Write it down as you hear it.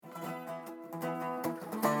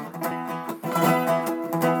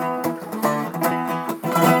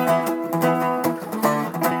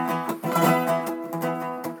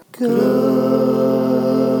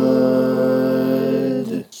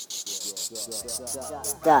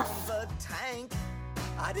Stuff. The tank.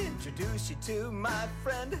 I'd introduce you to my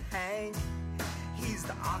friend Hank. He's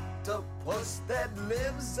the octopus that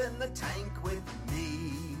lives in the tank with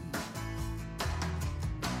me.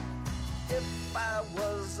 If I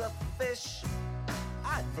was a fish,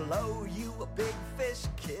 I'd blow you a big fish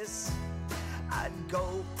kiss. I'd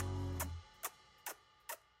go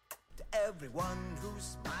to everyone who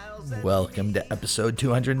smiles at Welcome me. to episode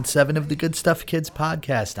 207 of the Good Stuff Kids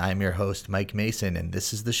podcast. I'm your host, Mike Mason, and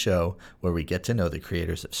this is the show where we get to know the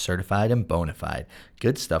creators of Certified and Bonafide,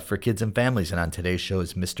 good stuff for kids and families. And on today's show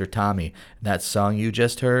is Mr. Tommy. That song you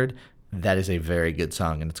just heard, that is a very good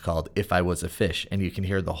song, and it's called If I Was a Fish, and you can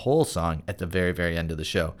hear the whole song at the very, very end of the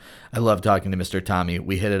show. I love talking to Mr. Tommy.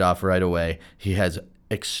 We hit it off right away. He has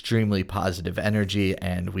extremely positive energy,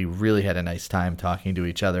 and we really had a nice time talking to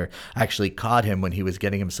each other. I actually caught him when he was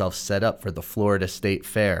getting himself set up for the Florida State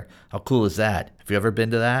Fair. How cool is that? Have you ever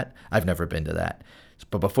been to that? I've never been to that.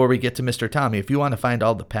 But before we get to Mr. Tommy, if you want to find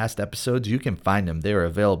all the past episodes, you can find them. They're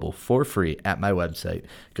available for free at my website,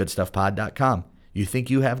 goodstuffpod.com. You think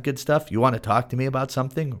you have good stuff? You want to talk to me about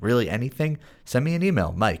something? Really anything? Send me an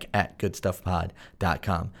email,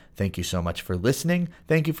 mike@goodstuffpod.com. Thank you so much for listening.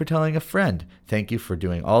 Thank you for telling a friend. Thank you for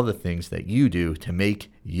doing all the things that you do to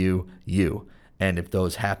make you, you. And if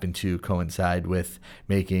those happen to coincide with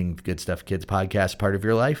making the Good Stuff Kids podcast part of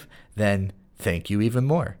your life, then thank you even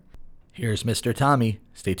more. Here's Mr. Tommy.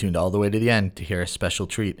 Stay tuned all the way to the end to hear a special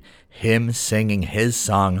treat. Him singing his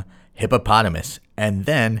song, Hippopotamus, and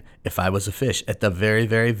then If I Was a Fish at the very,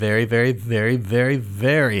 very, very, very, very, very,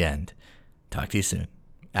 very end. Talk to you soon.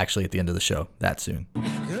 Actually, at the end of the show, that soon.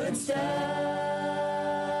 Good stuff.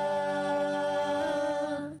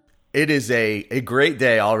 It is a great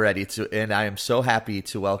day already, and I am so happy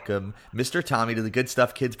to welcome Mr. Tommy to the Good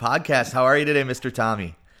Stuff Kids podcast. How are you today, Mr.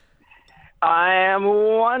 Tommy? I am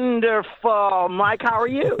wonderful, Mike. How are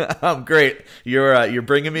you? I'm great. You're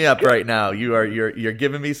bringing me up right now. You're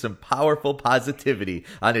giving me some powerful positivity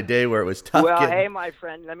on a day where it was tough. Well, hey, my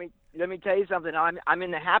friend, let me tell you something. I'm in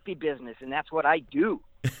the happy business, and that's what I do.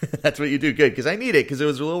 That's what you do. Good, because I need it, because it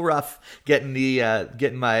was a little rough getting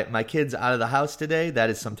my kids out of the house today.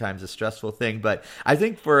 That is sometimes a stressful thing, but I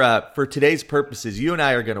think for today's purposes, you and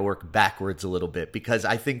I are going to work backwards a little bit, because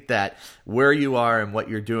I think that where you are and what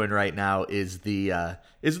you're doing right now is the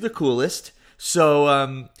coolest.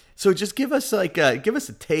 So just give us a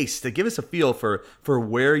taste, give us a feel for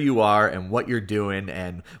where you are and what you're doing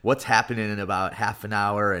and what's happening in about half an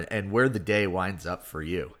hour and where the day winds up for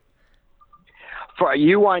you.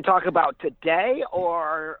 You want to talk about today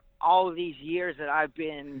or all of these years that I've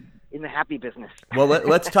been in the happy business? Well,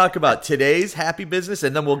 let's talk about today's happy business,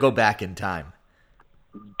 and then we'll go back in time.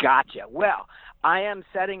 Gotcha. Well, I am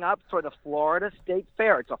setting up for the Florida State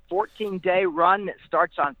Fair. It's a 14-day run that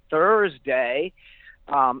starts on Thursday.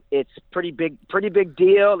 It's pretty big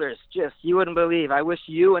deal. There's just, you wouldn't believe. I wish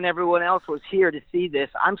you and everyone else was here to see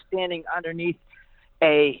this. I'm standing underneath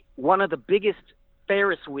one of the biggest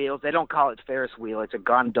Ferris wheels. They don't call it Ferris wheel. It's a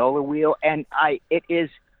gondola wheel, and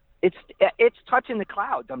it's touching the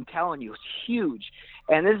clouds. I'm telling you, it's huge,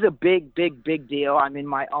 and this is a big deal. I'm in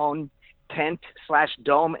my own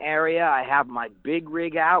tent/dome area. I have my big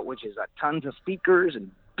rig out, which is tons of speakers and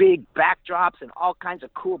big backdrops and all kinds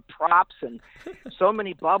of cool props and so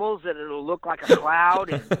many bubbles that it'll look like a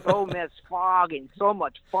cloud and so much fog and so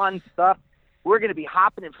much fun stuff. We're going to be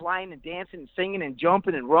hopping and flying and dancing and singing and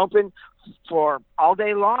jumping and romping for all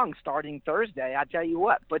day long starting Thursday, I tell you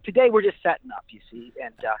what. But today we're just setting up, you see,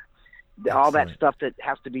 and all that stuff that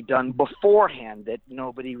has to be done beforehand that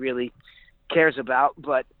nobody really cares about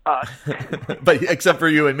but us. But except for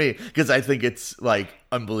you and me, because I think it's like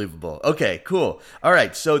unbelievable. Okay, cool. All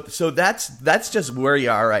right, so that's just where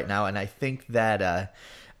you are right now, and I think that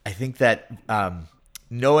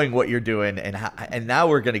knowing what you're doing and now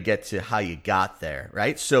we're going to get to how you got there,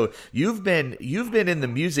 right? So you've been in the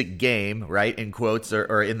music game, right, in quotes,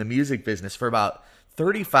 or in the music business for about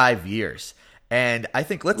 35 years. And I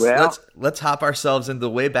think let's hop ourselves into the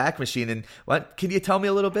Wayback Machine. And can you tell me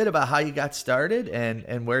a little bit about how you got started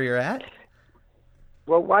and where you're at?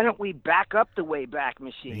 Well, why don't we back up the Wayback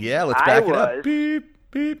Machine? Yeah, let's back it up. Beep.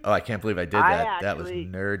 Beep. Oh, I can't believe I did that. That was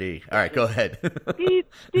nerdy. All right, go ahead.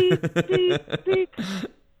 Beep, beep, beep, beep.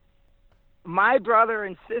 My brother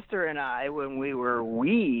and sister and I, when we were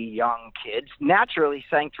young kids, naturally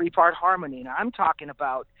sang three-part harmony. And I'm talking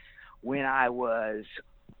about when I was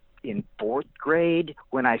in fourth grade,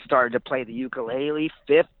 when I started to play the ukulele,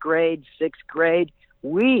 fifth grade, sixth grade.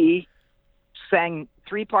 We sang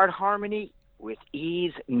three-part harmony with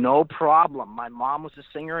ease, no problem. My mom was a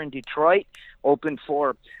singer in Detroit, opened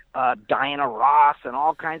for Diana Ross and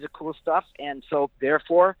all kinds of cool stuff. And so,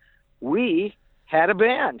 therefore, we had a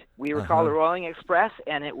band. We were called the Rolling Express,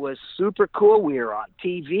 and it was super cool. We were on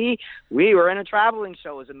TV. We were in a traveling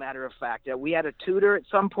show, as a matter of fact. We had a tutor at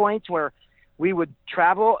some point where we would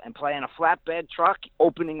travel and play in a flatbed truck,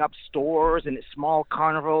 opening up stores and at small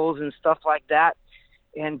carnivals and stuff like that.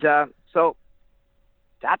 And so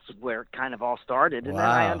that's where it kind of all started. And then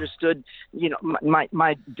I understood,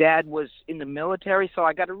 my dad was in the military, so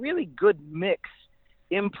I got a really good mix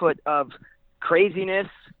input of craziness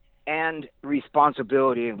and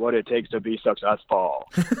responsibility and what it takes to be successful.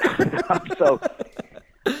 So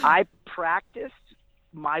I practiced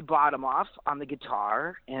my bottom off on the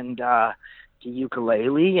guitar and the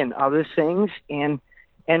ukulele and other things, and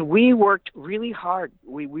we worked really hard.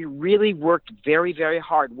 We really worked very, very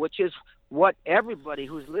hard, which is what everybody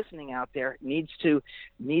who's listening out there needs to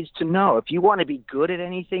know. If you want to be good at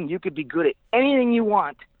anything, you could be good at anything you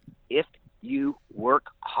want if you work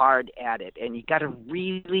hard at it. And you got to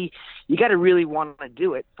really want to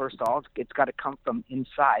do it. First of all, it's got to come from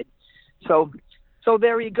inside. So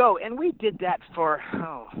there you go. And we did that for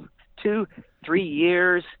 2-3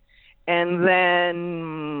 years. And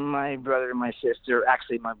then my brother and my sister,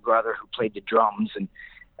 actually my brother who played the drums, and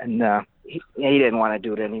he didn't want to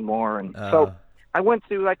do it anymore. And so I went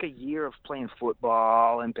through like a year of playing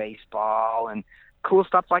football and baseball and cool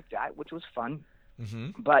stuff like that, which was fun.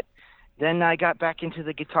 Mm-hmm. But then I got back into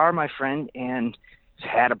the guitar, my friend, and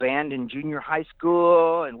had a band in junior high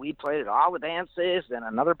school, and we played at all the dances, and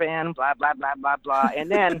another band, blah, blah, blah, blah, blah.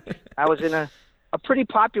 And then I was in a pretty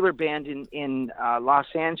popular band in Los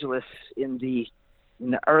Angeles in the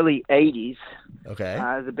early 80s.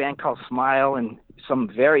 Okay. The band called Smile, and some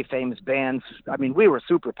very famous bands. I mean, we were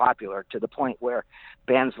super popular to the point where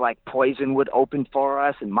bands like Poison would open for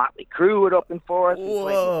us, and Motley Crue would open for us. We played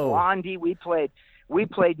with Blondie. We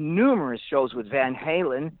played numerous shows with Van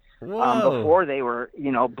Halen before they were,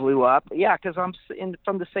 blew up. Yeah, because I'm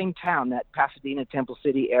from the same town, that Pasadena, Temple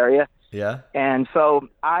City area. Yeah. And so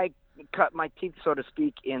I cut my teeth, so to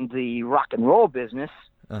speak, in the rock and roll business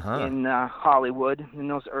in Hollywood in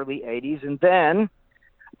those early 80s. And then,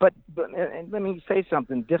 but let me say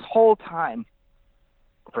something. This whole time,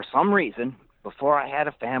 for some reason, before I had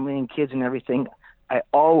a family and kids and everything, I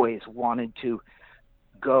always wanted to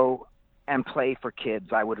go and play for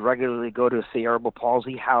kids. I would regularly go to a cerebral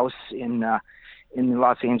palsy house in the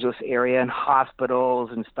Los Angeles area and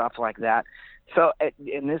hospitals and stuff like that. So,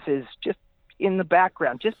 and this is just in the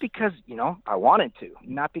background, just because, I wanted to,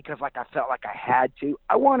 not because like I felt like I had to,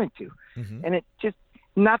 I wanted to. Mm-hmm. And it just,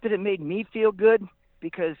 not that it made me feel good,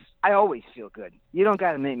 because I always feel good. You don't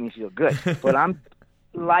got to make me feel good, but I'm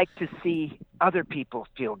like to see other people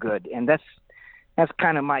feel good. And that's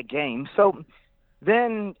kind of my game. So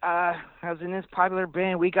then I was in this popular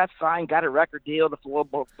band. We got signed, got a record deal. The floor,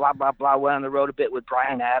 blah, blah, blah, went on the road a bit with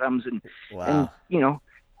Bryan Adams. And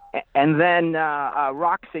then a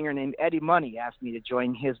rock singer named Eddie Money asked me to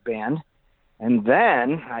join his band. And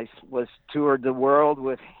then I was toured the world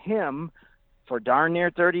with him for darn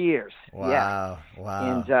near 30 years. Wow. Yeah.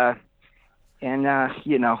 Wow. And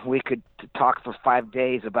we could talk for 5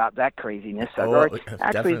 days about that craziness.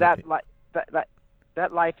 Actually,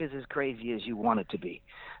 that life is as crazy as you want it to be.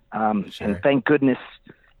 Sure. And thank goodness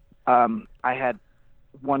I had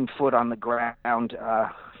one foot on the ground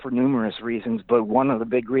for numerous reasons, but one of the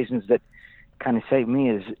big reasons that kind of saved me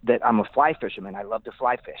is that I'm a fly fisherman. I love to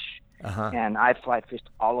fly fish. And I fly fished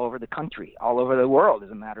all over the country, all over the world, as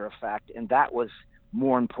a matter of fact. And that was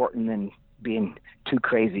more important than being too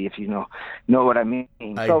crazy, if you know what I mean.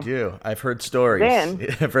 I do. I've heard stories.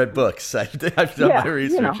 I've read books. I've done my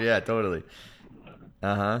research. Yeah, totally.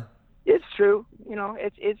 It's true.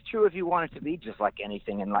 It's true if you want it to be, just like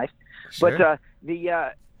anything in life. Sure. But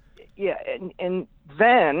and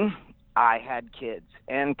then I had kids,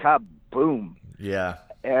 and kaboom. Yeah.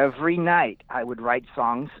 Every night I would write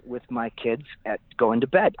songs with my kids at going to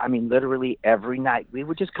bed. I mean, literally every night. We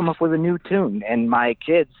would just come up with a new tune, and my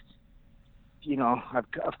kids,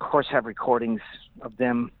 of course, have recordings of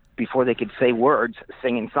them before they could say words,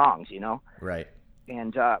 singing songs, Right.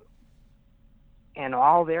 And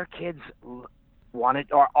all their kids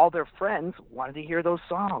wanted, or all their friends wanted to hear those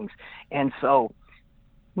songs. And so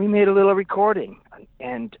we made a little recording,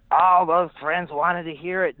 and all those friends wanted to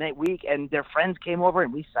hear it that week, and their friends came over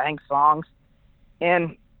and we sang songs,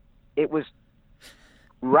 and it was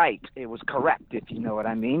right. It was correct, if you know what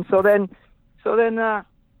I mean. So then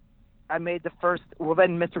I made the first,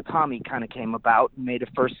 then Mr. Tommy kind of came about and made a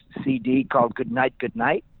first CD called Good Night, Good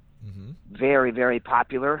Night. Mm-hmm. very, very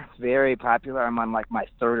popular. Very popular. I'm on like my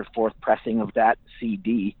third or fourth pressing of that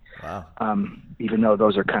CD. Wow. Even though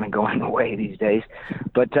those are kind of going away these days.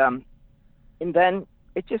 But and then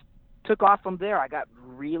it just took off from there. I got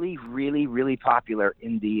really, really, really popular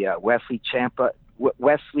in the Wesley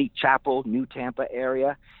Chapel, New Tampa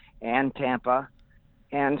area, and Tampa.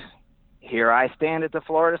 And here I stand at the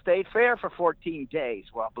Florida State Fair for 14 days.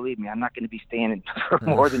 Well, believe me, I'm not going to be standing for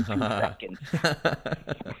more than 2 seconds.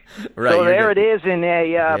 Right. So there it is in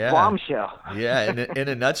a bombshell. Yeah, in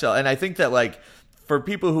a nutshell. And I think that, like, for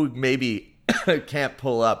people who maybe can't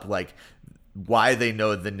pull up, like, why they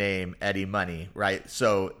know the name Eddie Money, right?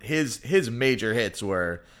 So his major hits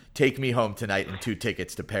were "Take Me Home Tonight" and "2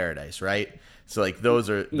 Tickets to Paradise," right? So like those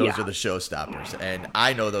are the showstoppers, and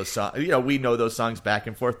I know those songs. You know, we know those songs back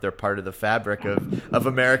and forth. They're part of the fabric of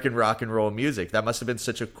American rock and roll music. That must have been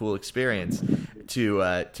such a cool experience to.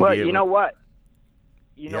 Well, you know what?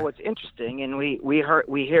 You know what's interesting, and we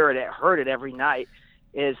heard it every night,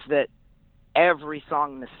 is that every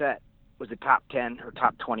song in the set was a top 10 or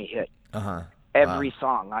top 20 hit. Every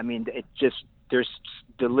song. I mean, it just there's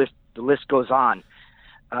the list goes on.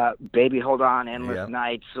 Baby Hold On, Endless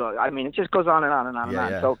Nights. So, I mean, it just goes on and on and on and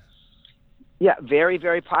on. Yeah. So, very,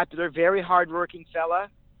 very popular, very hardworking fella.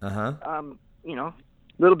 You know,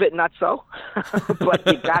 a little bit nutso, but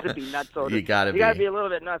you got to be nutso. You got to be a little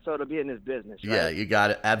bit nutso to be in this business, right? Yeah, you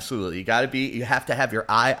got it. Absolutely. You have to have your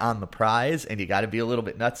eye on the prize, and you got to be a little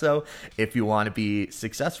bit nutso if you want to be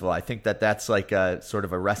successful. I think that's like a sort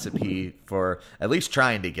of a recipe for at least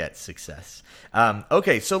trying to get success.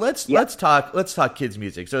 Okay, so let's talk kids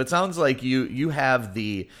music. So it sounds like you have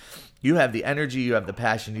the energy, you have the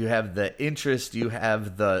passion, you have the interest, you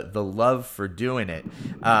have the love for doing it.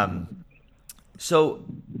 So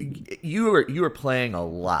you were playing a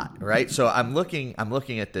lot, right? So I'm looking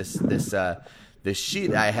at this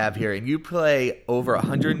sheet I have here, and you play over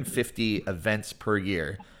 150 events per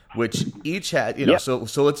year, which each had,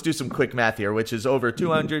 so let's do some quick math here, which is over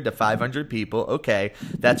 200 to 500 people. Okay,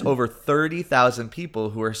 that's over 30,000 people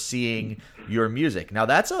who are seeing your music. Now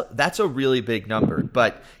that's a really big number,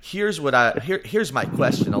 but here's my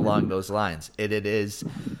question along those lines. It is,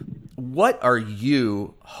 what are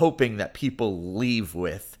you hoping that people leave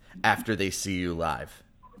with after they see you live?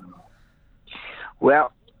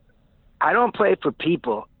 Well, I don't play for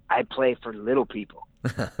people. I play for little people.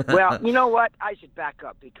 Well, you know what? I should back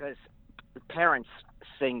up, because the parents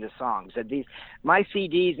sing the songs. My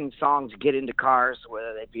CDs and songs get into cars,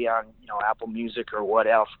 whether they be on Apple Music or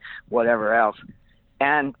whatever else,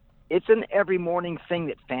 and it's an every morning thing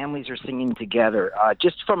that families are singing together.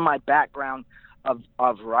 Just from my background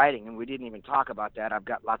of writing, and we didn't even talk about that. I've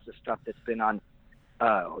got lots of stuff that's been on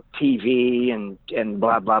TV and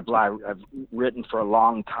blah blah blah. I've written for a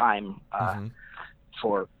long time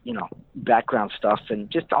for background stuff and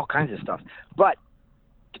just all kinds of stuff. But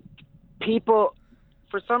people,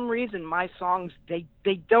 for some reason, my songs they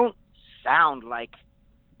don't sound like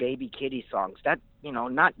Baby Kitty songs. That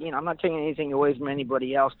I'm not taking anything away from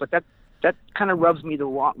anybody else, but that kind of rubs me the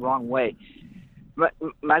wrong way. But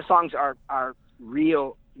my songs are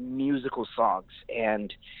real musical songs,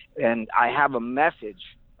 and I have a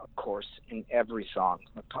message, of course, in every song,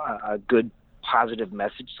 a good positive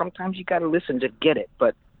message. Sometimes you got to listen to get it,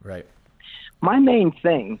 but right. My main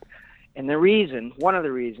thing, and one of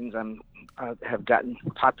the reasons I have gotten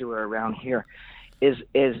popular around here, is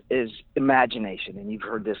imagination. And you've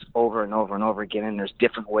heard this over and over and over again. And there's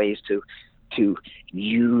different ways to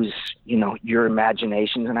use your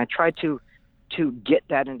imagination, and I try to get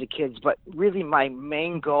that into kids. But really my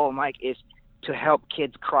main goal, Mike, is to help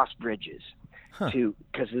kids cross bridges.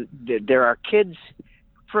 Because there are kids,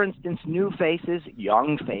 for instance, new faces,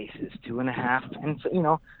 young faces, 2.5, and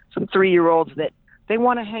some 3-year-olds that they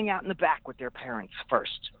want to hang out in the back with their parents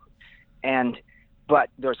first. But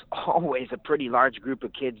there's always a pretty large group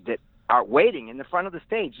of kids that are waiting in the front of the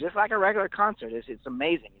stage, just like a regular concert. It's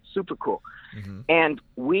amazing. It's super cool. Mm-hmm. And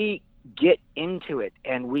we get into it,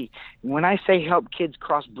 and when I say help kids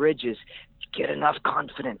cross bridges, get enough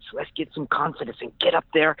confidence. Let's get some confidence and get up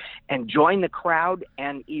there and join the crowd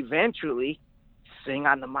and eventually sing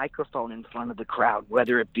on the microphone in front of the crowd,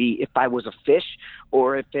 whether it be If I Was a Fish,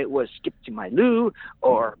 or if it was Skip to My Lou,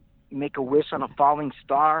 or Make a Wish on a Falling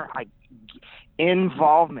Star.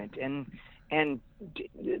 Involvement, and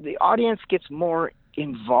the audience gets more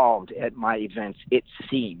involved at my events, it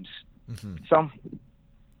seems. Mm-hmm. So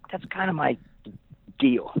that's kind of my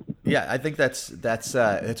deal. Yeah, I think that's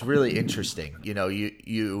it's really interesting. You know,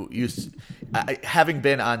 having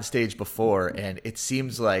been on stage before, and it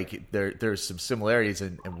seems like there's some similarities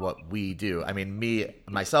in what we do. I mean,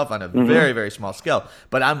 myself on a very, very small scale,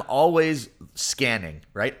 but I'm always scanning,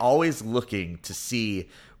 right? Always looking to see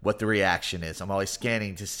what the reaction is. I'm always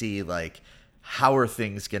scanning to see, like, how are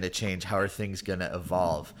things going to change? How are things going to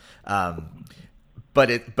evolve?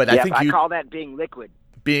 But I think I call that being liquid.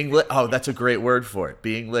 Oh, that's a great word for it.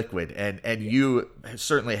 Being liquid, and you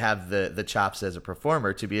certainly have the chops as a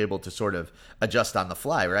performer to be able to sort of adjust on the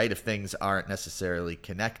fly, right? If things aren't necessarily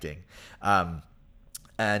connecting,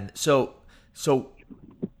 and so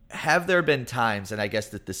have there been times, and I guess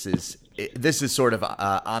that this is sort of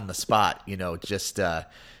on the spot, you know, just.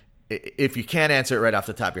 If you can't answer it right off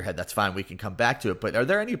the top of your head, that's fine. We can come back to it. But are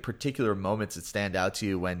there any particular moments that stand out to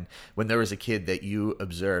you when there was a kid that you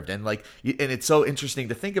observed? And it's so interesting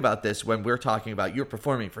to think about this when we're talking about you're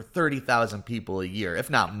performing for 30,000 people a year, if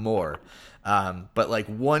not more. But like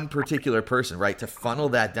one particular person, right, to funnel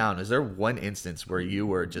that down, is there one instance where you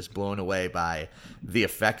were just blown away by the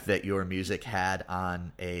effect that your music had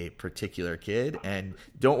on a particular kid? And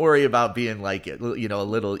don't worry about being like, you know, a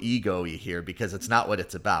little ego-y here, because it's not what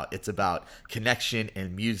it's about. It's about connection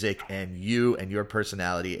and music and you and your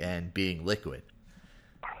personality and being liquid.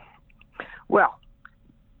 Well,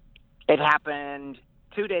 it happened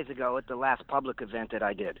 2 days ago at the last public event that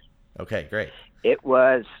I did. Okay, great. It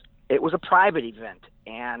was a private event,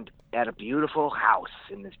 and at a beautiful house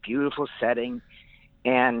in this beautiful setting,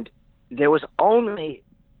 and there was only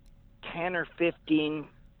 10 or 15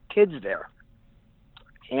 kids there.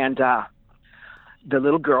 And the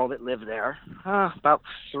little girl that lived there, about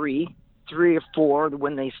three or four,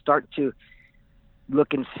 when they start to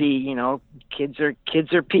look and see, you know, kids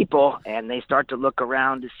are people, and they start to look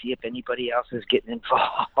around to see if anybody else is getting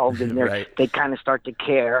involved in there. Right. They kind of start to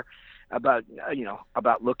care about, you know,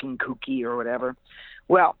 about looking kooky or whatever.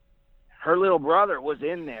 Well, her little brother was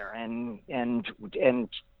in there, and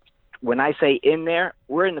when I say in there,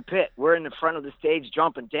 we're in the pit. We're in the front of the stage,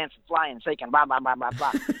 jumping, dancing, flying, shaking, blah, blah, blah, blah,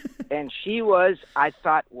 blah. And I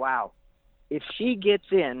thought, wow, if she gets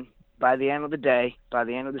in by the end of the day, by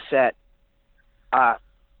the end of the set,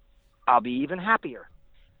 I'll be even happier.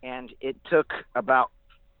 And it took about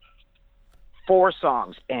 4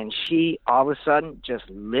 songs, and she all of a sudden just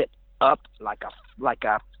lit up like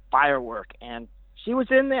a firework, and she was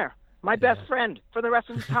in there, my best friend for the rest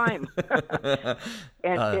of the time.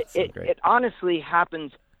 And it honestly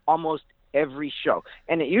happens almost every show,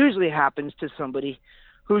 and it usually happens to somebody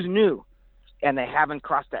who's new and they haven't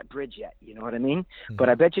crossed that bridge yet, you know what I mean? Mm-hmm. But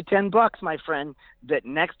I bet you $10, my friend, that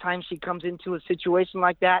next time she comes into a situation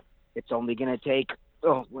like that, it's only going to take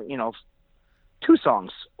 2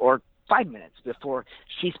 songs or 5 minutes before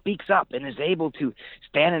she speaks up and is able to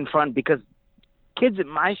stand in front, because kids at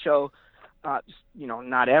my show, you know,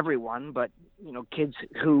 not everyone, but, you know, kids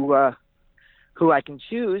who I can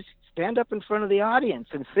choose stand up in front of the audience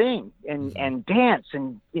and sing and dance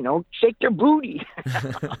and, you know, shake their booty.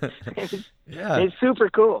 It's super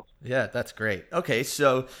cool. Yeah, that's great. Okay,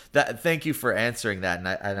 so thank you for answering that,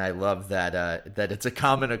 and I love that that it's a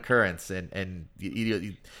common occurrence, and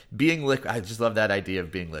you being liquid. I just love that idea of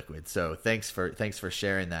being liquid. So thanks for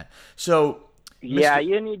sharing that. So yeah,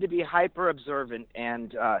 you need to be hyper observant,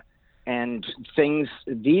 and things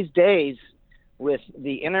these days with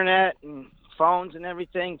the internet and phones and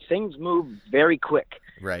everything, things move very quick.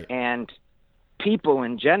 Right. And people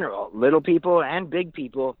in general, little people and big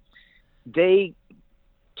people, they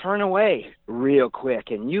turn away real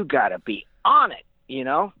quick, and you got to be on it, you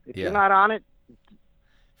know? If you're not on it,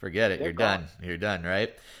 forget it. You're done. You're done,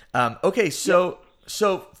 right? Okay, so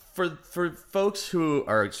for folks who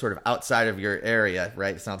are sort of outside of your area,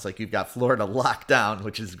 right? It sounds like you've got Florida locked down,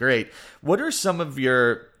 which is great. What are some of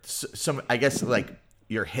your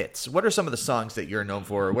hits? What are some of the songs that you're known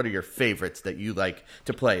for, or what are your favorites that you like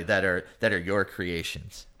to play that are your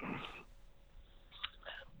creations?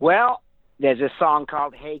 Well, there's a song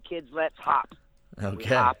called "Hey Kids, Let's Hop." Okay. We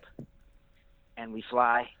hop and we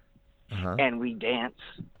fly and we dance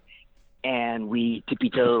and we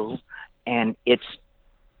tippy-toe, and it's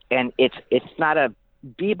not a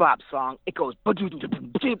bebop song. It goes,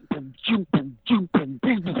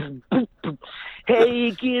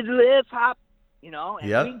 "Hey kids, let's hop." You know,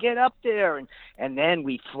 and we get up there, and then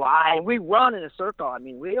we fly, and we run in a circle. I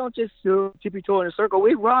mean, we don't just tippy-toe in a circle.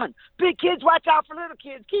 We run. Big kids, watch out for little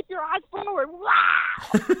kids. Keep your eyes forward. Wow!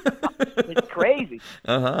 It's crazy.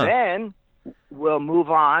 Then we'll move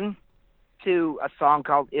on to a song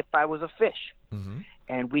called "If I Was a Fish."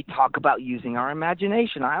 And we talk about using our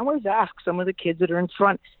imagination. I always ask some of the kids that are in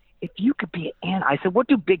front, if you could be an, I said, what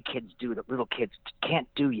do big kids do that little kids can't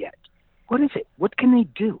do yet? What is it? What can they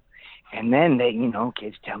do? And then they,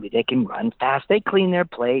 kids tell me they can run fast. They clean their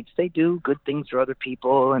plates. They do good things for other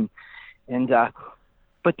people.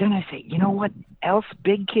 But then I say, you know what else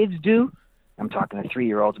big kids do? I'm talking to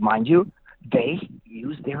 3-year-olds, mind you. They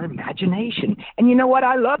use their imagination. And you know what?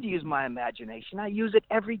 I love to use my imagination. I use it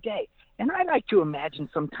every day. And I like to imagine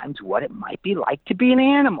sometimes what it might be like to be an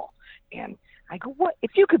animal. And I go, what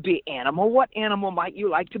if you could be an animal? What animal might you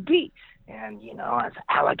like to be? And, as an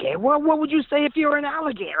alligator, well, what would you say if you were an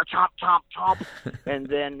alligator? Chomp, chomp, chomp. And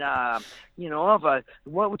then,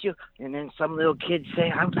 what would you, and then some little kids say,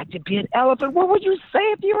 I would like to be an elephant. What would you say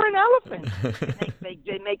if you were an elephant?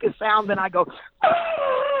 they make a sound, and I go,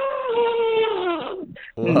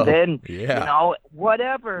 and then,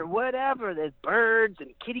 whatever. There's birds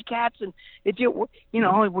and kitty cats. And if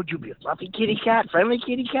would you be a fluffy kitty cat, friendly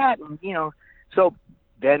kitty cat? And, so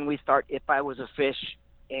then we start, if I was a fish,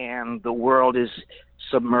 and the world is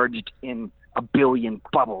submerged in a billion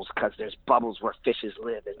bubbles because there's bubbles where fishes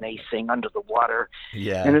live and they sing under the water.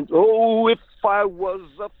 Yeah. And if I was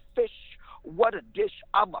a fish, what a dish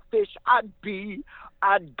of a fish I'd be.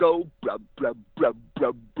 I'd go blub, blub, blub,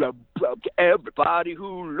 blub, blub, blub to everybody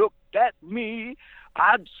who looked at me.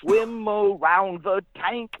 I'd swim around the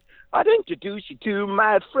tank. I'd introduce you to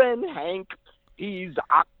my friend Hank. He's the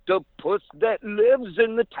octopus that lives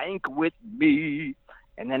in the tank with me.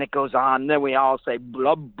 And then it goes on. Then we all say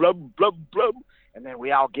blub, blub, blub, blub. And then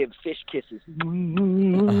we all give fish kisses.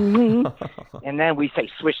 And then we say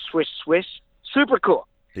swish, swish, swish. Super cool.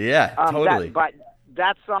 Yeah, totally.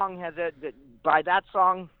 That song has by that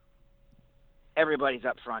song, everybody's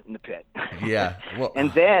up front in the pit. Yeah. Well,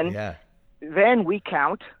 and then we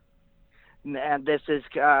count. And this is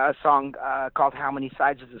a song called How Many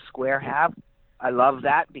Sides Does a Square Have? I love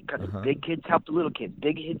that because big kids help the little kids.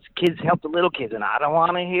 Big kids help the little kids. And I don't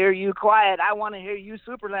want to hear you quiet. I want to hear you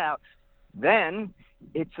super loud. Then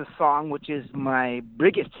it's a song which is my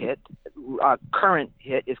biggest hit, current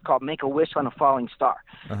hit, is called Make a Wish on a Falling Star.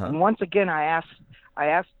 And once again, I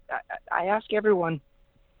ask everyone,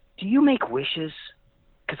 do you make wishes?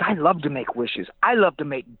 Because I love to make wishes. I love to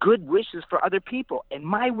make good wishes for other people. And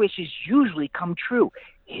my wishes usually come true.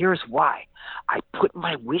 Here's why. I put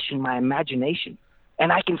my wish in my imagination,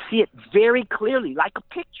 and I can see it very clearly, like a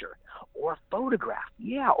picture or a photograph,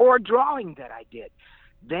 or a drawing that I did.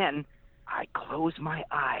 Then I close my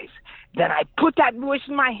eyes. Then I put that wish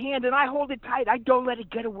in my hand, and I hold it tight. I don't let it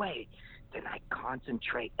get away. Then I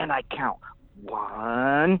concentrate, and I count.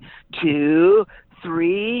 1, 2,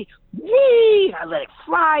 3, whee! I let it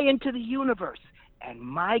fly into the universe. And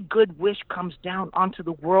my good wish comes down onto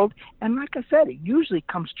the world. And like I said, it usually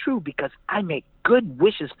comes true because I make good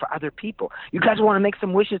wishes for other people. You guys want to make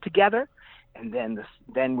some wishes together? And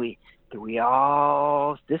then we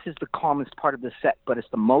all, this is the calmest part of the set, but it's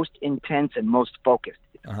the most intense and most focused.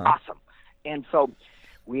 It's awesome. And so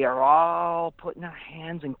we are all putting our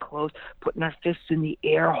hands enclosed, putting our fists in the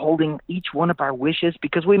air, holding each one of our wishes,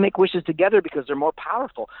 because we make wishes together because they're more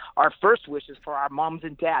powerful. Our first wish is for our moms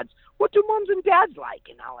and dads. What do moms and dads like?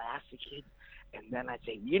 And I'll ask the kids. And then I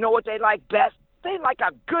say, you know what they like best? They like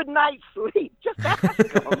a good night's sleep. Just ask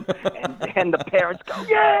them. And the parents go,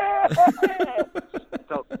 yeah!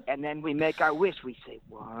 So, and then we make our wish. We say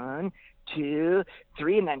 1, 2,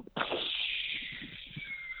 3, and then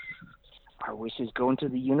our wishes go into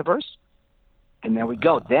the universe, and there we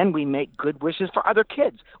go. Then we make good wishes for other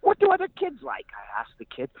kids. What do other kids like? I ask the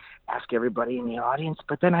kids, ask everybody in the audience,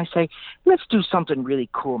 but then I say, let's do something really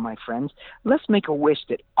cool, my friends. Let's make a wish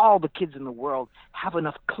that all the kids in the world have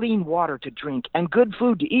enough clean water to drink and good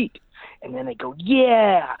food to eat. And then they go,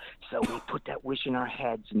 yeah. So we put that wish in our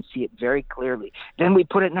heads and see it very clearly. Then we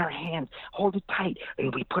put it in our hands, hold it tight,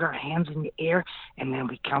 and we put our hands in the air, and then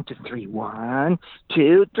we count to 3. 1,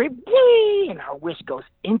 2, 3, whee! And our wish goes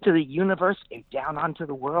into the universe and down onto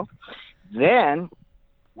the world. Then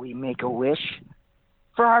we make a wish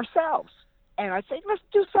for ourselves. And I say, let's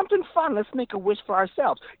do something fun. Let's make a wish for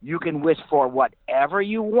ourselves. You can wish for whatever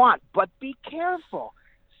you want, but be careful.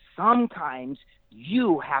 Sometimes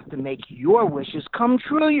you have to make your wishes come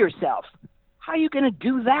true yourself. How are you going to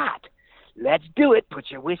do that? Let's do it.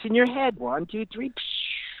 Put your wish in your head. 1, 2, 3.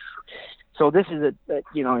 So this is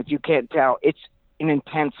if you can't tell, it's an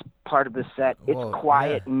intense part of the set. It's Whoa,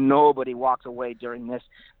 quiet. yeah. Nobody walks away during this.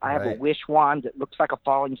 I have a Right. wish wand that looks like a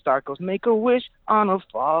falling star. It goes, make a wish on a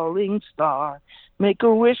falling star. Make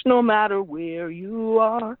a wish no matter where you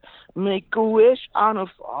are. Make a wish on a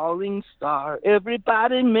falling star.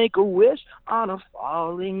 Everybody make a wish on a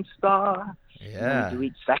falling star. Yeah. And we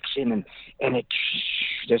do each section, and it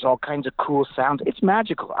there's all kinds of cool sounds. It's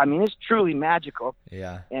magical. I mean, it's truly magical.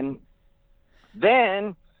 Yeah. And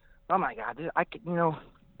then, oh my God, I could, Well,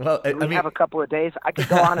 we have a couple of days. I could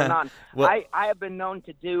go on and on. Well- I have been known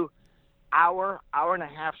to do hour and a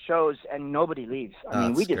half shows, and nobody leaves. I mean,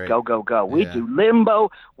 that's we just great. go. We Yeah. do Limbo.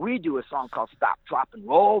 We do a song called Stop, Drop, and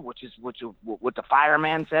Roll, which is what the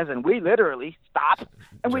fireman says, and we literally stop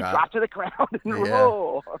and we Drop. drop to the ground and Yeah.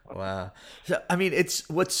 roll. Wow. So, I mean, it's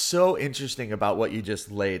what's so interesting about what you just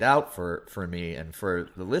laid out for me and for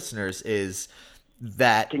the listeners is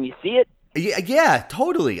that Can you see it? yeah,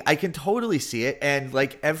 totally. I can totally see it, and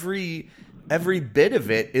like every bit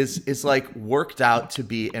of it is like worked out to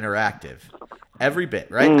be interactive. Every bit,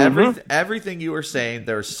 right? Everything you were saying,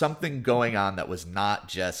 there's something going on that was not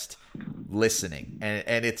just listening,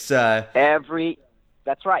 and it's That's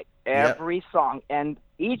right. Every song, and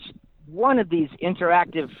each one of these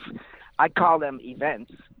interactive, I call them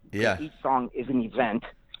events. Yeah. Each song is an event.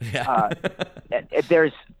 yeah.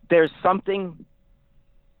 There's something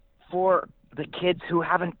for the kids who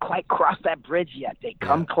haven't quite crossed that bridge yet. They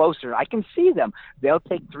come closer. I can see them. They'll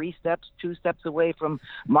take 3 steps, 2 steps away from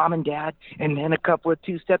mom and dad, and then a couple of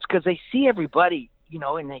 2 steps because they see everybody,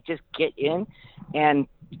 and they just get in. And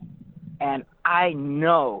I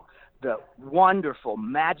know the wonderful,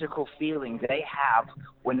 magical feeling they have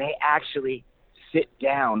when they actually sit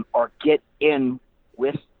down or get in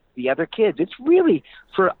with the other kids. It's really,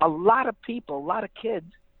 for a lot of people, a lot of kids,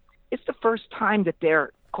 it's the first time that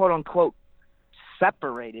they're, quote unquote,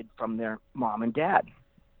 separated from their mom and dad.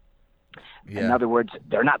 Yeah. In other words,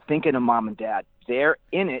 they're not thinking of mom and dad. They're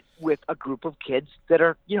in it with a group of kids that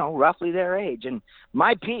are, roughly their age. And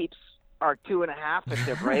my peeps are 2.5 if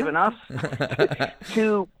they're brave enough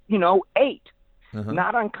to, 8.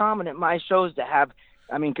 Not uncommon at my shows to have,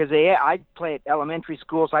 because I play at elementary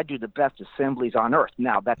schools. I do the best assemblies on earth.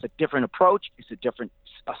 Now, that's a different approach. It's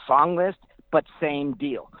a song list, but same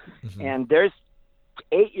deal. And there's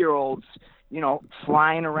 8-year-olds,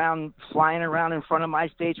 flying around in front of my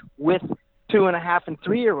stage with 2.5 and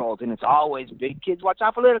 3-year-olds, and it's always big kids. Watch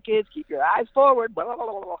out for little kids. Keep your eyes forward. Blah, blah,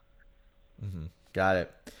 blah, blah. Got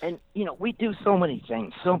it. And we do so many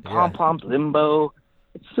things. So pom poms, Limbo.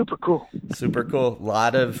 It's super cool. Super cool. A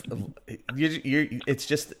lot of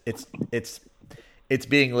it's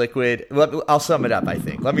being liquid. I'll sum it up. I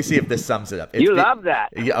think. Let me see if this sums it up. You love that.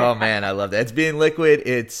 Oh man, I love that. It's being liquid.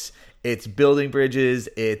 It's building bridges.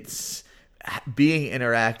 It's being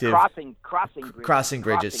interactive. Crossing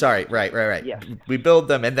bridges. Sorry. Right. Yes. We build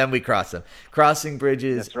them and then we cross them. Crossing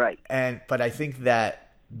bridges. That's right. But I think that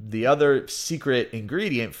the other secret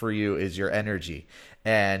ingredient for you is your energy.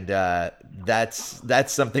 And that's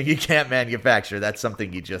something you can't manufacture. That's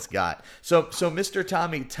something you just got. So Mr.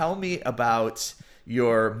 Tommy, tell me about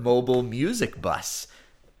your mobile music bus.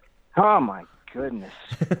 Oh my goodness.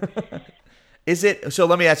 Is it? So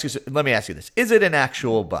let me ask you this: is it an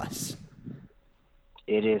actual bus?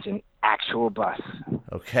 It is an actual bus.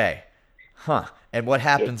 Okay. Huh. And what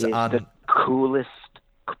happens it is on the coolest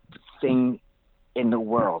thing in the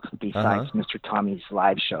world besides Mr. Tommy's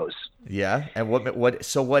live shows. Yeah. And what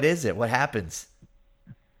so what is it? What happens?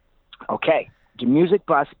 Okay. The Music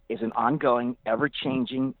Bus is an ongoing,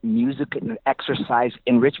 ever-changing music and exercise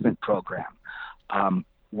enrichment program.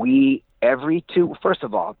 First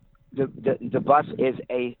of all, the bus is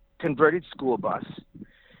a converted school bus.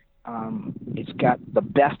 It's got the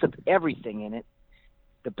best of everything in it,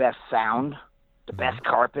 the best sound, the best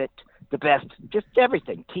carpet, the best, just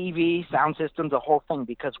everything, TV, sound systems, the whole thing,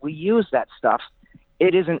 because we use that stuff.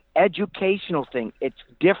 It is an educational thing. It's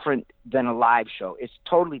different than a live show. It's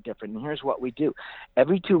totally different. And here's what we do.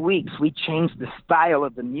 Every 2 weeks, we change the style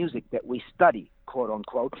of the music that we study, quote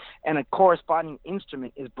unquote, and a corresponding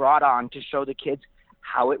instrument is brought on to show the kids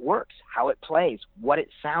how it works, how it plays, what it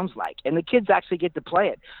sounds like. And the kids actually get to play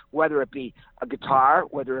it, whether it be a guitar,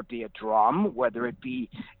 whether it be a drum, whether it be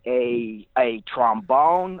a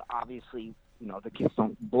trombone. Obviously, the kids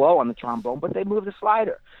don't blow on the trombone, but they move the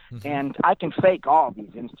slider. And I can fake all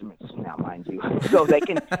these instruments now, mind you, so they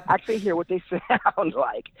can actually hear what they sound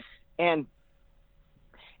like. And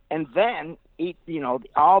then,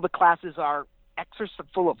 all the classes are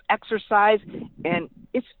full of exercise, and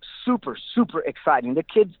it's super, super exciting. The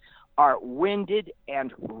kids are winded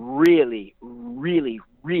and really, really,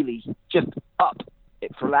 really just up,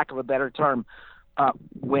 for lack of a better term,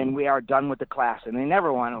 when we are done with the class, and they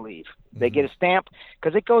never want to leave. They get a stamp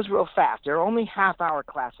because it goes real fast. They're only half-hour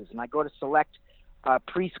classes, and I go to select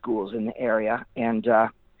preschools in the area, and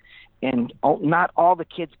not all the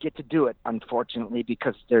kids get to do it, unfortunately,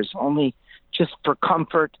 because there's only, just for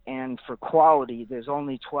comfort and for quality, there's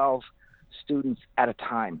only 12 students at a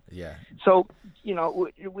time. Yeah. So,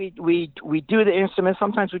 we do the instruments.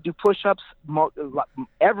 Sometimes we do push-ups.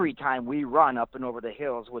 Every time we run up and over the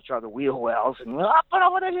hills, which are the wheel wells, and we're up and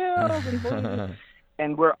over the hills,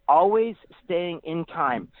 and we're always staying in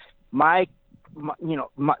time. My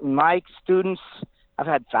students, I've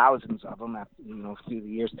had thousands of them, through the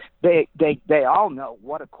years. They all know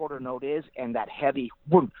what a quarter note is, and that heavy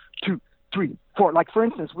 1, 2, 3, 4. Like, for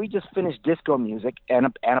instance, we just finished disco music, and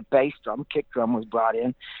a bass drum, kick drum was brought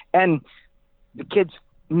in, and the kids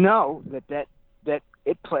know that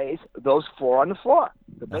it plays those 4 on the floor,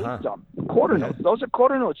 the bass drum, quarter notes. Those are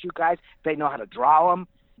quarter notes, you guys. They know how to draw them.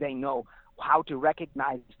 They know how to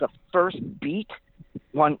recognize the first beat.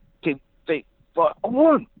 1, 2, 3, 4,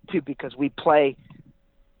 1, 2, because we play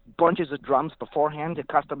bunches of drums beforehand to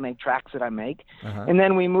custom-made tracks that I make, and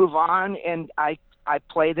then we move on, and I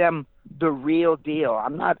play them the real deal.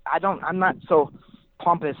 I'm not so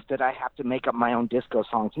pompous that I have to make up my own disco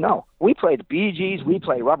songs. No, we play the Bee Gees, we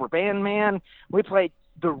play Rubber Band Man, we play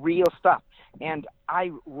the real stuff. And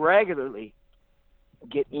I regularly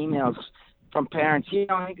get emails from parents,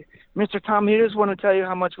 Mr. Tommy, I just want to tell you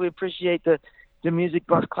how much we appreciate the music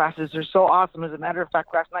bus classes. They're so awesome. As a matter of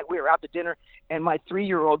fact, last night we were out to dinner, and my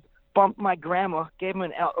 3-year-old bumped my grandma, gave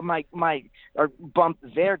him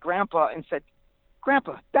bumped their grandpa and said,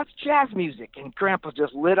 "Grandpa, that's jazz music." And Grandpa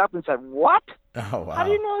just lit up and said, "What? Oh, wow. How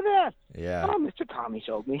do you know that?" Yeah. "Oh, Mr. Tommy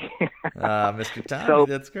showed me." Mr. Tommy,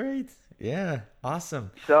 that's great. Yeah,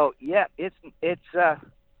 awesome. So yeah, it's a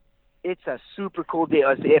super cool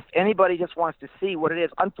deal. If anybody just wants to see what it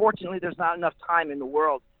is, unfortunately, there's not enough time in the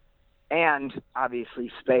world and obviously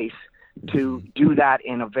space to do that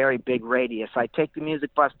in a very big radius. I take the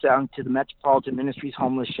music bus down to the Metropolitan Ministries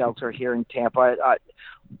homeless shelter here in Tampa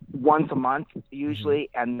once a month usually,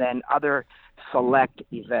 and then other select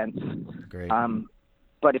events. Great.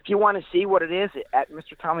 But if you want to see what it is, at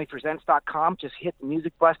MrTommyPresents.com, just hit the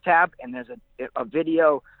music bus tab, and there's a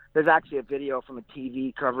video. There's actually a video from a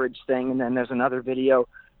TV coverage thing, and then there's another video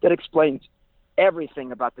that explains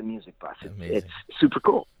everything about the music bus. It's super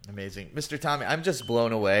cool. Amazing. Mr. Tommy, I'm just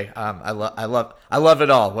blown away. I love it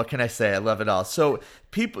all. What can I say? I love it all. So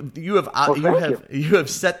people, you have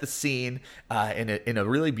set the scene in a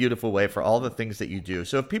really beautiful way for all the things that you do.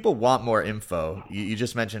 So if people want more info, you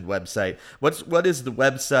just mentioned website. What is the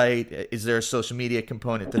website? Is there a social media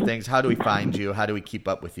component to things? How do we find you? How do we keep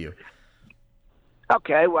up with you?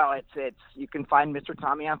 Okay, well, it's you can find Mr.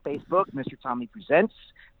 Tommy on Facebook, Mr. Tommy Presents,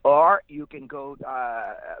 or you can go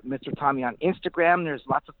Mr. Tommy on Instagram. There's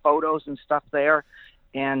lots of photos and stuff there,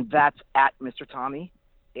 and that's at Mr. Tommy,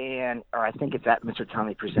 or I think it's at Mr.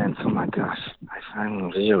 Tommy Presents. Oh my gosh,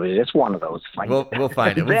 it's one of those. We'll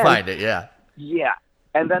find it. We'll find it. Yeah. Yeah.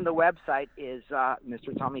 And then the website is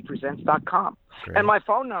MrTommyPresents.com. Great. And my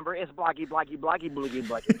phone number is bloggy.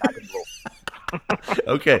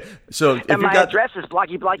 Okay, so if and my got... address is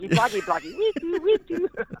bloggy.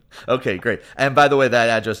 Okay, great. And by the way, that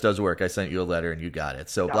address does work. I sent you a letter and you got it.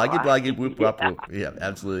 So bloggy, whoop, whoop, whoop. Yeah,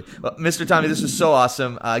 absolutely. Well, Mr. Tommy, this was so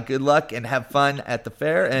awesome. Good luck and have fun at the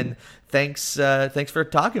fair. And thanks for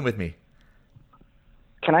talking with me.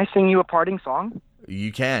 Can I sing you a parting song?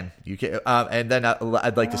 You can. And then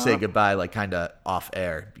I'd like to say goodbye, like kind of off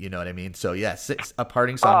air. You know what I mean? So yeah, a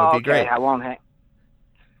parting song would be great. I won't hang.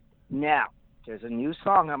 Now, there's a new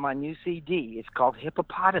song on my new CD. It's called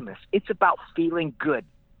Hippopotamus. It's about feeling good.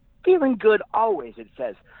 Feeling good always, it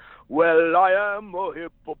says. Well, I am a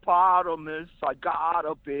hippopotamus. I got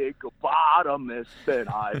a big hippopotamus, and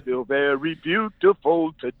I feel very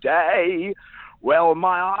beautiful today. Well,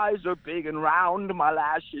 my eyes are big and round, my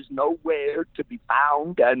lashes nowhere to be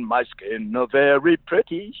found, and my skin a very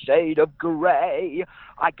pretty shade of gray.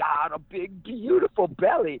 I got a big, beautiful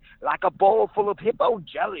belly, like a bowl full of hippo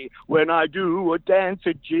jelly. When I do a dance,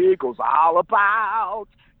 it jiggles all about.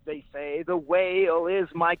 They say the whale is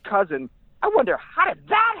my cousin. I wonder, how did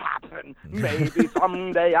that happen? Maybe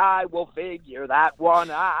someday I will figure that one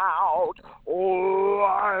out. Oh,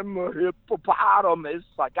 I'm a hippopotamus.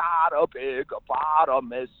 I got a big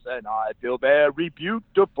hippopotamus, and I feel very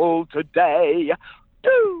beautiful today.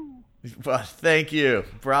 Doo! Well, thank you.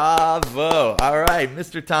 Bravo. All right,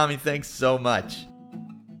 Mr. Tommy, thanks so much.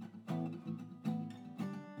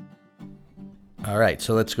 All right,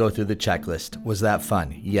 so let's go through the checklist. Was that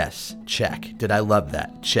fun? Yes. Check. Did I love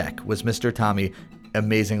that? Check. Was Mr. Tommy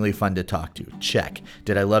amazingly fun to talk to? Check.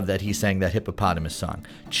 Did I love that he sang that hippopotamus song?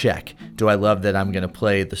 Check. Do I love that I'm going to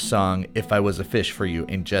play the song If I Was a Fish for you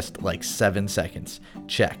in just like 7 seconds?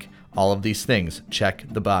 Check. All of these things check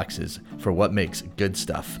the boxes for what makes good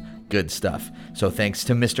stuff good stuff. So thanks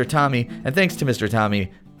to Mr. Tommy, and thanks to Mr. Tommy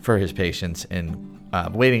for his patience and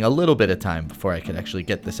waiting a little bit of time before I could actually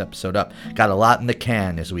get this episode up. Got a lot in the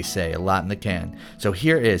can, as we say, a lot in the can. So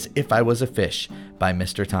here is If I Was a Fish by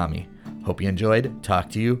Mr. Tommy. Hope you enjoyed. Talk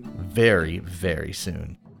to you very, very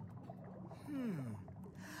soon.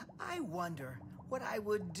 I wonder what I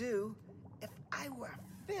would do if I were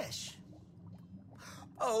a fish.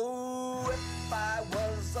 Oh, if I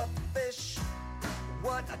was a fish,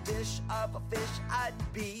 what a dish of a fish I'd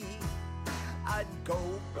be. I'd go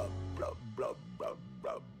blub, blub, blub, blub,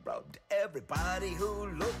 blub, blub to everybody who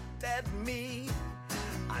looked at me.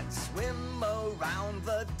 I'd swim around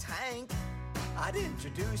the tank. I'd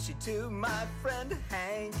introduce you to my friend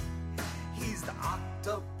Hank. He's the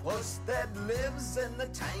octopus that lives in the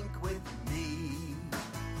tank with me.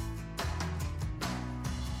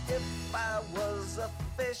 If I was a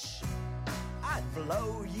fish, I'd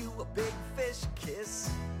blow you a big fish kiss.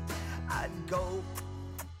 I'd go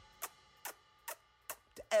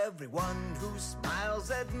to everyone who smiles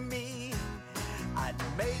at me. I'd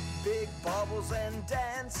make big bubbles and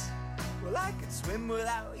dance. Well, I could swim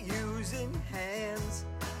without using hands.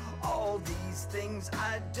 All these things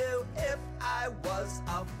I'd do if I was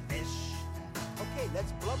a fish. Okay,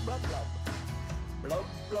 let's blub, blub, blub. Blub,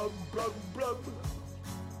 blub, blub, blub.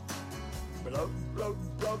 Blub, blub,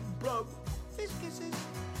 blub, blub. Fish kisses.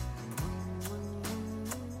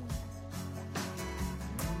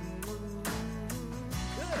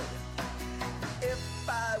 Good. If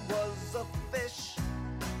I was a fish,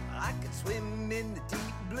 I could swim in the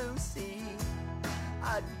deep blue sea.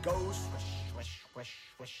 I'd go swish, swish, swish,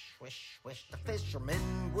 swish, swish, swish. The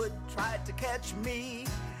fishermen would try to catch me.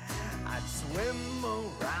 I'd swim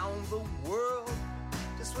around the world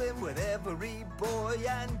to swim with every boy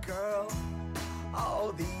and girl.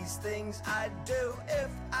 All these things I'd do if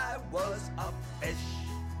I was a fish.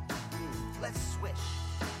 Let's swish.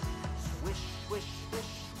 Swish, swish,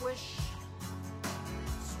 swish, swish.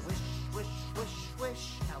 Swish, swish, swish, swish.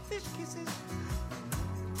 Now fish kisses.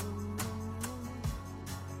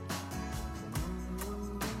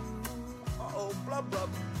 Oh, blub, blub.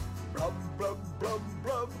 Blub, blub, blub,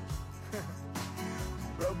 blub.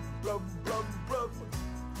 Blub, blub, blub, blub.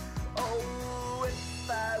 Oh, if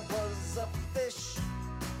I was a fish,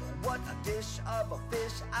 what a dish of a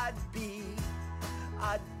fish I'd be.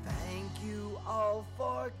 I'd thank you all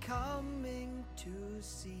for coming to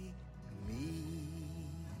see me.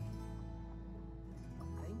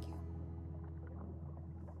 Thank you.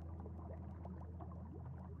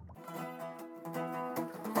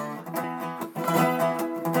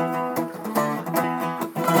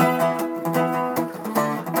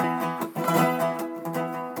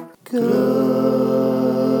 Good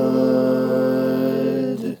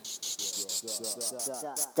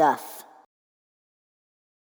stuff.